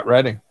that's Scott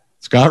Redding.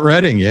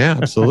 Yeah,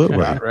 absolutely.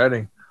 Scott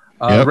Redding.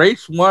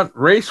 Race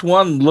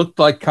one looked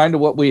like kind of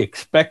what we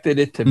expected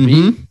it to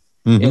be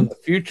in the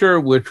future,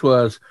 which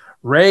was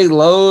Ray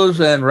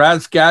Lowe's and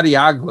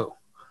Razgadioglu,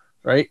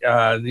 right?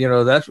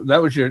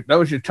 That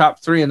was your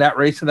top 3 in that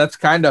race, and that's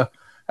kind of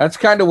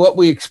what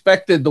we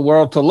expected the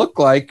world to look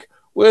like,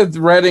 with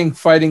Redding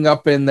fighting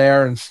up in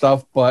there and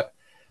stuff. But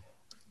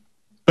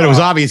it was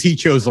obvious he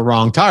chose the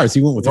wrong tires.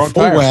 He went with the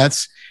full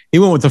wets. He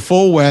went with the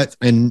full wet,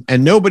 and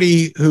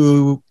nobody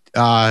who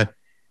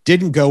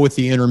didn't go with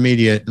the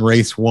intermediate in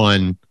race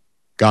 1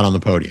 got on the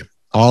podium.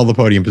 All the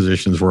podium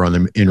positions were on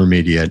the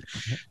intermediate.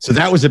 So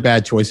that was a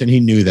bad choice, and he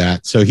knew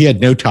that. So he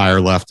had no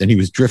tire left, and he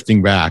was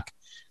drifting back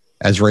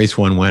as race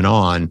 1 went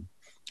on.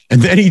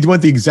 And then he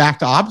went the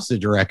exact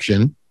opposite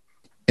direction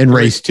in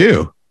race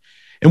 2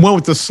 and went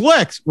with the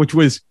slicks, which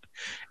was,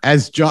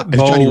 as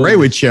Johnny Ray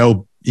would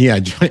show. Yeah,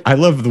 I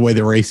love the way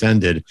the race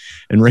ended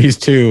in race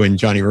 2, and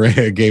Johnny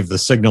Ray gave the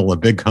signal, a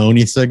big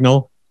Coney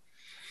signal.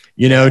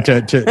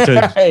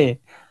 to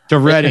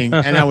Reading,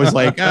 and I was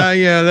like,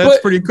 yeah, that's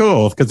pretty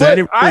cool because that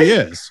really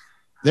is.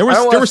 There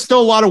was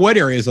still a lot of wet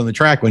areas on the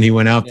track when he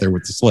went out there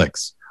with the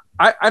slicks.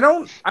 I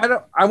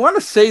want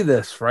to say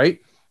this, right?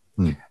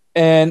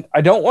 And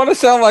I don't want to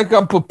sound like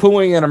I'm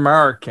poo-pooing an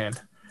American,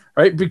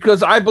 right?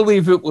 Because I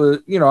believe it was,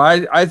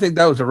 I think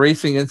that was a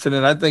racing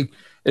incident. I think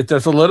if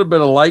there's a little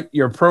bit of light,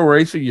 you're a pro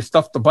racer, you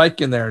stuff the bike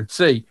in there and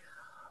see.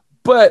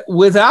 But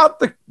without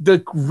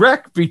the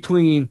wreck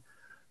between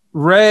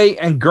Ray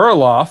and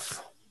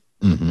Gerloff,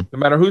 no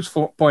matter whose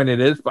point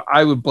it is, but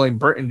I would blame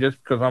Britain just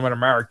because I'm an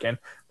American.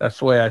 That's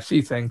the way I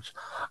see things.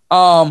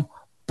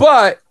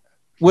 But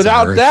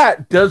without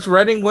that, does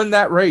Reading win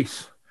that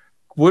race?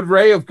 Would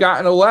Ray have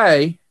gotten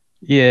away?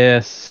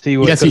 Yes, he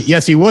would.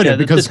 Yes, he would have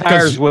because the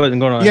tires wasn't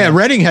going on. Yeah,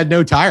 Reading had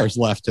no tires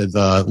left at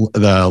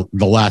the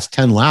last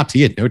 10 laps.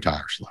 He had no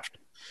tires left.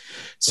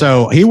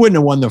 So he wouldn't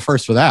have won the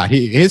first for that.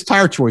 His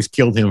tire choice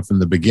killed him from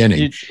the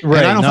beginning.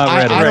 I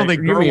don't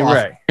think Gerloff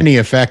had any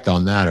effect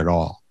on that at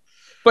all.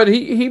 But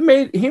he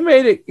made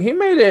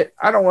it.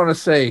 I don't want to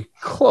say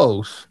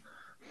close,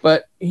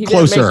 but he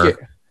closer. Didn't make it.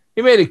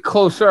 He made it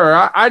closer.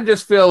 I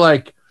just feel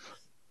like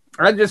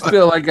I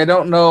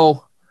don't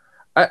know.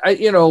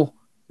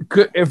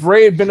 If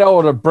Ray had been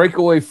able to break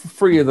away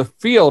free of the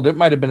field, it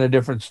might have been a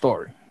different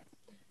story.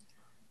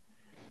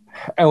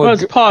 Well,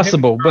 it's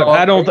possible, but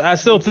I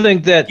still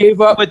think that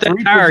with the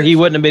tire, he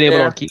wouldn't have been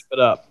able to keep it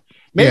up.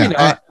 Maybe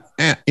not.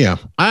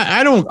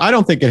 I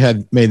don't think it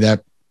had made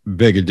that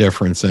big a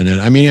difference in it.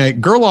 I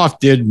mean, Gerloff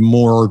did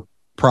more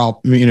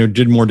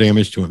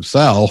damage to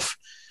himself,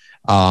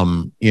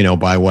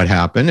 by what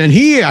happened. And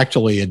he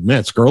actually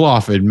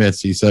Gerloff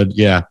admits, he said,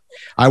 yeah,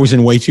 I was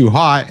in way too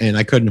hot and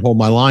I couldn't hold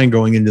my line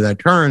going into that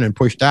turn and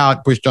pushed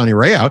Johnny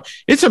Ray out.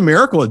 It's a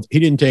miracle he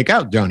didn't take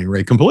out Johnny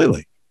Ray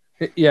completely.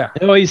 Yeah.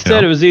 He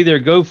said it was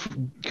either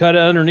cut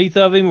underneath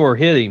of him or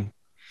hit him.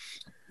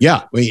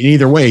 Yeah.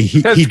 Either way,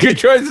 he good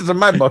choices in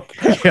my book.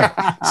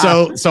 Yeah.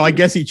 So I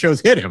guess he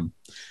chose hit him.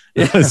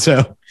 Yeah.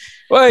 So.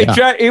 Well,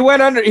 he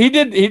went under.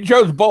 He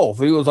chose both.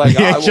 He was like,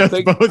 I will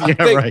take both.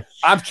 Yeah, right.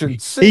 Option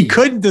C. He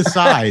couldn't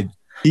decide.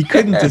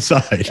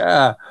 Decide.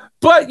 Yeah.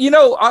 But,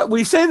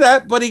 we say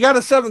that, but he got a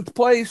 7th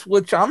place,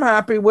 which I'm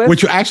happy with.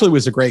 Which actually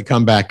was a great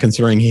comeback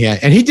considering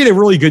he did a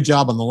really good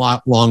job on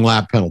the long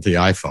lap penalty,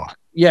 I thought.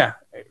 Yeah.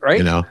 Right.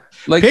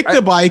 Picked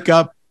the bike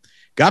up,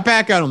 got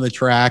back out on the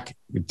track,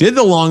 did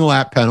the long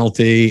lap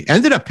penalty,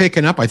 ended up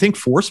picking up, I think,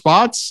 4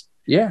 spots.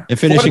 Yeah. And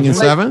finishing in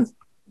 7th.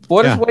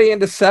 Fought his way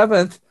into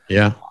 7th.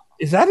 Yeah.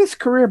 Is that his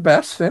career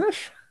best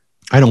finish?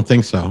 I don't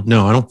think so.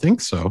 No, I don't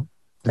think so.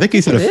 I think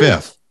he's at a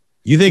 5th.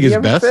 You think his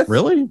best?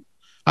 Really?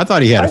 I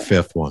thought he had a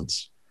 5th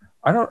once.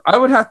 I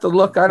would have to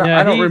look.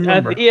 I don't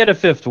remember. He had a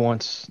 5th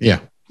once. Yeah.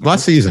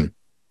 Last season.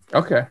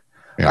 Okay.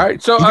 Yeah. All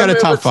right. So he got a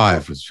top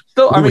 5.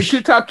 Still,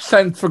 2 top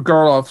 10 for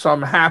Gerloff. So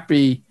I'm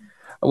happy.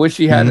 I wish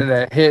he hadn't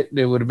a hit.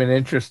 It would have been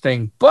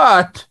interesting.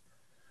 But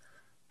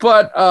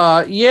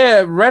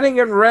Reading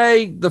and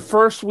Ray, the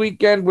first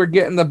weekend we're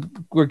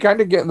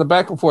kind of getting the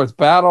back and forth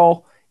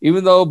battle,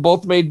 even though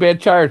both made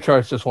bad tire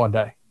choices one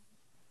day.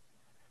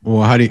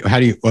 Well, how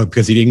do you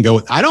because he didn't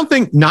go I don't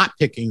think not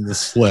picking the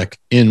slick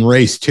in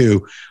race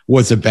 2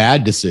 was a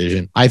bad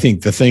decision. I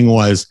think the thing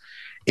was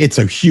it's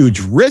a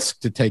huge risk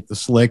to take the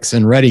slicks,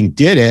 and Reading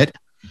did it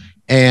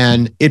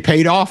and it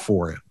paid off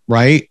for him,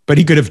 right? But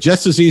he could have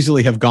just as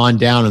easily have gone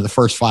down in the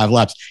first 5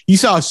 laps. You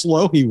saw how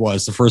slow he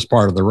was the first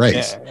part of the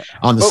race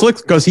on the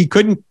slicks because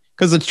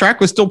the track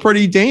was still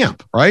pretty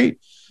damp, right?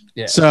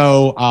 Yeah.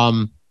 So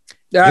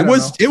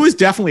it was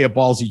definitely a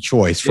ballsy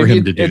choice for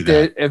him to do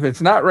that. If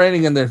it's not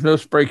raining and there's no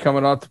spray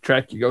coming off the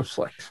track, you go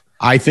slicks.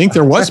 I think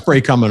there was spray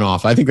coming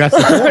off. I think that's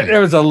the point. There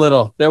was a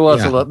little. That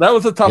was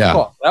a tough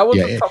call. That was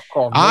a tough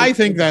call. I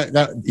think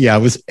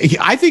it was.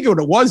 I think what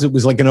it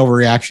was like an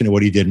overreaction to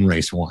what he did in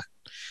race 1,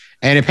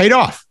 and it paid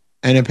off.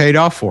 And it paid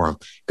off for him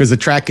because the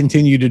track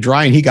continued to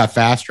dry, and he got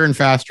faster and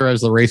faster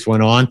as the race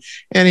went on,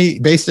 and he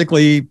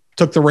basically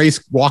took the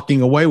race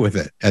walking away with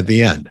it at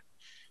the end,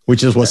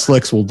 which is what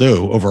slicks will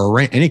do over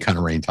any kind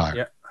of rain tire.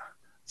 Yeah.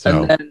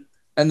 So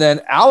and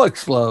then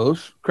Alex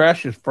Lowe's,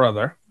 Crash's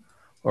brother,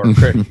 or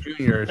Crash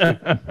Jr.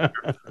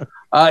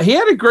 He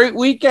had a great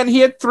weekend. He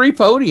had 3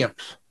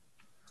 podiums,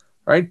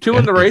 right? 2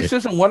 in the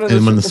races and 1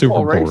 in the Super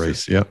Bowl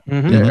race. Yeah.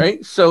 Mm-hmm. Yeah,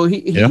 right. So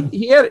he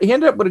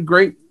ended up with a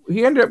great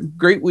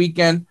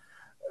weekend,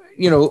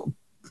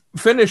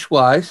 finish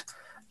wise.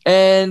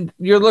 And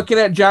you're looking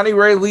at Johnny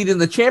Ray leading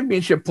the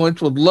championship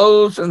points with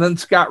Lowe's and then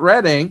Scott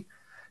Redding,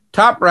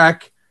 top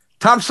rack,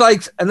 Tom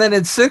Sykes, and then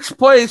in 6th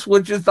place,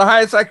 which is the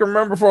highest I can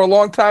remember for a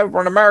long time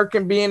for an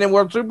American being in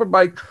World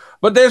Superbike.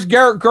 But there's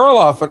Garrett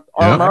Gerloff.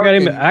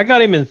 I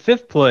got him in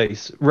 5th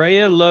place.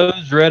 Rhea,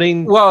 Lowe's,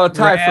 Redding. Well,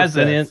 tied for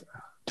 5th.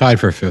 Tied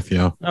for 5th,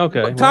 yeah.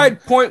 Okay.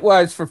 Tied point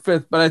wise for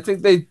 5th, but I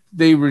think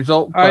they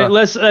result. All right,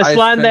 let's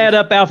line that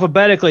up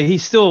alphabetically.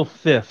 He's still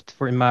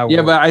 5th in my world.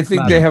 Yeah, but I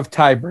think they have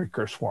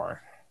tiebreakers for it.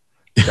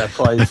 That's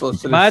why he's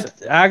listening.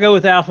 I go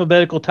with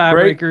alphabetical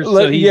tiebreakers.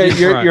 So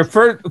your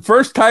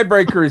first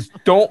tiebreaker is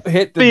don't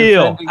hit the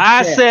Phil.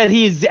 I said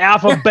he's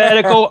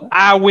alphabetical.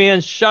 I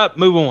win.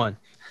 Move on.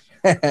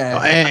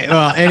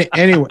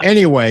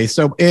 Anyway,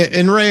 so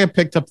and Ray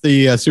picked up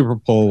the Super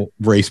Bowl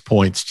race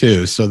points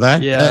too, so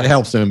that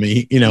helps him.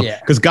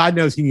 Because God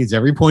knows he needs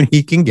every point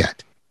he can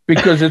get.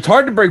 Because it's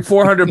hard to break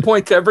 400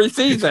 points every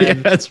season. Yeah,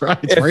 that's right.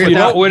 If you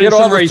don't win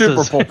all the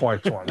Super Bowl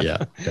points.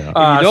 Yeah. If you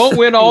don't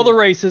win all the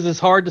races, it's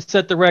hard to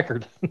set the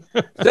record.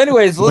 So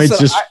anyways,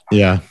 listen.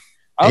 I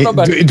don't know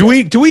about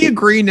do we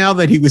agree now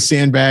that he was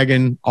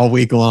sandbagging all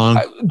week long?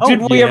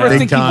 Did we ever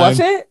think he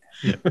wasn't?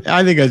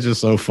 I think it's just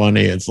so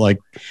funny. It's like,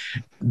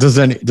 does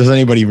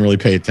anybody even really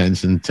pay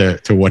attention to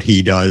what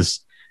he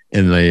does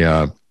in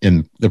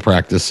the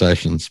practice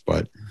sessions?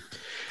 But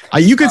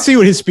you could see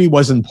what his speed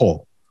was in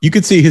pole. You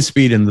could see his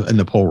speed in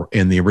the pole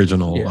in the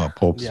original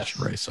pole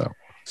position race. So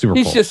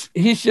he's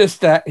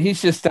just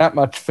that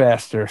much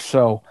faster.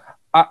 So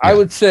I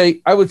would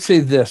say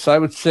this. I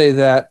would say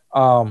that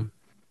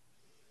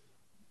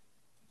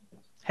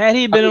had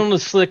he been on the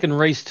slick in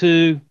race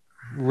 2,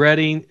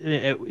 Redding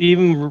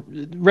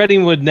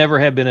would never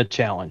have been a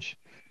challenge.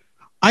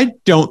 I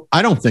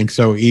don't think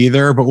so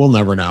either, but we'll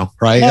never know,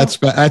 right? Yeah.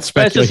 That's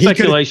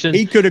speculation.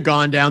 He could have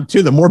gone down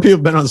too. The more people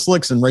have been on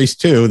slicks in race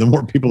 2, the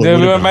more people.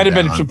 There might have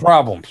been some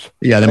problems.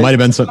 Yeah, there might have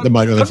been some.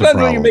 Sometimes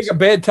when you make a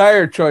bad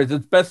tire choice,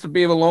 it's best to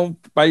be alone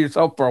by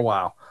yourself for a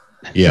while.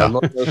 Yeah,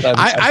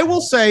 I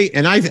will say,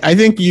 and I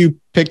think you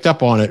picked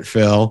up on it,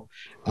 Phil.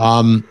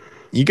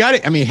 You got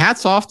it. I mean,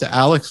 hats off to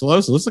Alex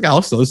Lowe's. It looks like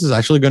Alex Lowe's is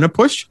actually going to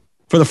push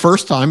for the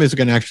first time. Is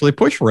going to actually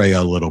push Ray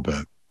a little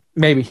bit.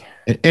 Maybe.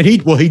 And he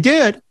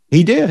did.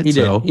 He did.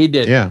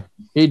 Yeah,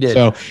 he did.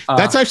 So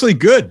that's actually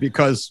good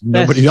because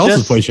nobody else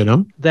is pushing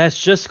him.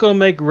 That's just going to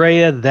make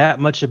Rhea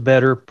that much a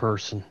better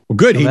person. Well,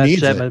 good. He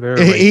needs it.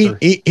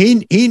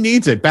 He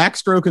needs it.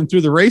 Backstroking through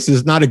the race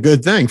is not a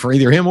good thing for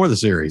either him or the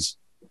series.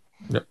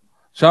 Yep.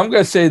 So I'm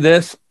going to say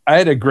this. I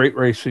had a great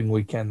racing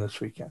weekend this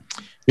weekend.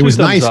 It was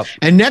nice.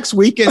 And next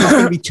weekend is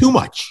going to be too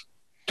much.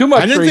 Too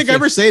much. I didn't think I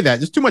ever say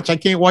that. It's too much. I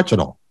can't watch it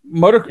all.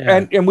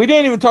 And we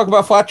didn't even talk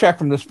about flat track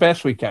from this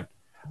past weekend.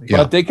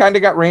 But they kind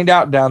of got rained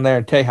out down there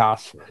in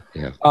Tejas.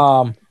 Yeah.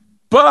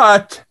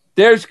 But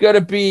there's going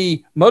to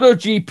be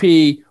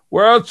MotoGP,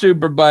 World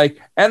Superbike,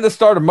 and the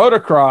start of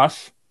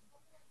motocross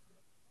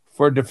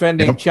for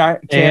defending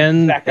champ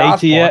Zach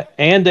ATF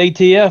and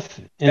ATF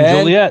in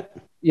Joliet.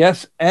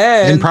 Yes,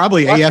 and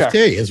probably AFT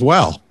as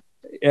well.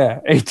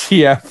 Yeah,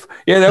 ATF.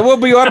 Yeah, there will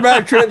be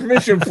automatic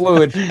transmission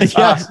fluid.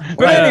 But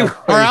anyway.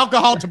 Or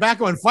alcohol,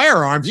 tobacco, and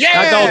firearms. Yeah.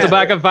 Alcohol,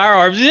 tobacco, and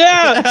firearms.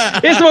 Yeah.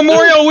 It's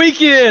Memorial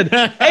Weekend.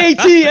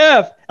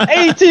 ATF.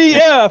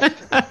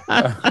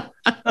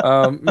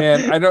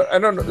 Man, I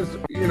don't know.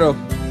 You know,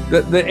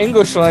 the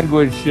English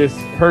language just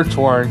hurts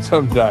Warren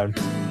sometimes.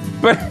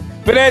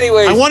 But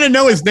anyway, I want to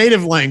know his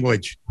native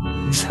language.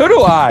 So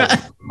do I.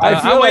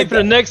 I wait for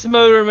the next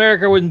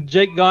MotoAmerica when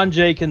Jake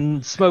Ganjay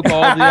can smoke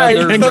all the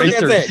other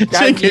racers.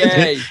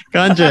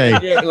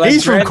 Ganjay.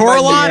 He's from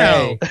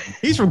Coronado.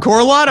 He's from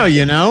Coronado,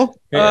 you know.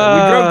 Yeah,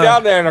 we drove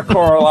down there in a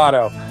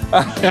Coronado.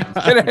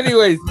 But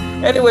anyways,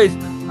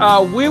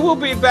 we will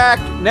be back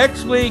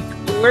next week.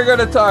 We're going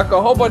to talk a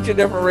whole bunch of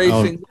different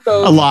racing.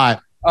 A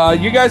lot.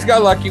 You guys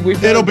got lucky.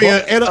 It'll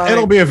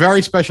be a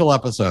very special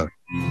episode.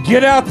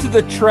 Get out to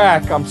the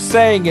track. I'm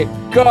saying it.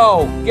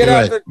 Go. Get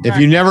out to the track. If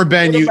you've never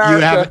been,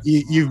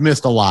 you've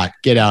missed a lot.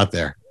 Get out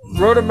there.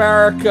 Road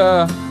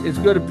America is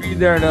going to be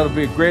there, and it'll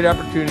be a great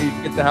opportunity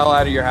to get the hell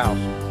out of your house.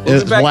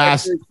 It's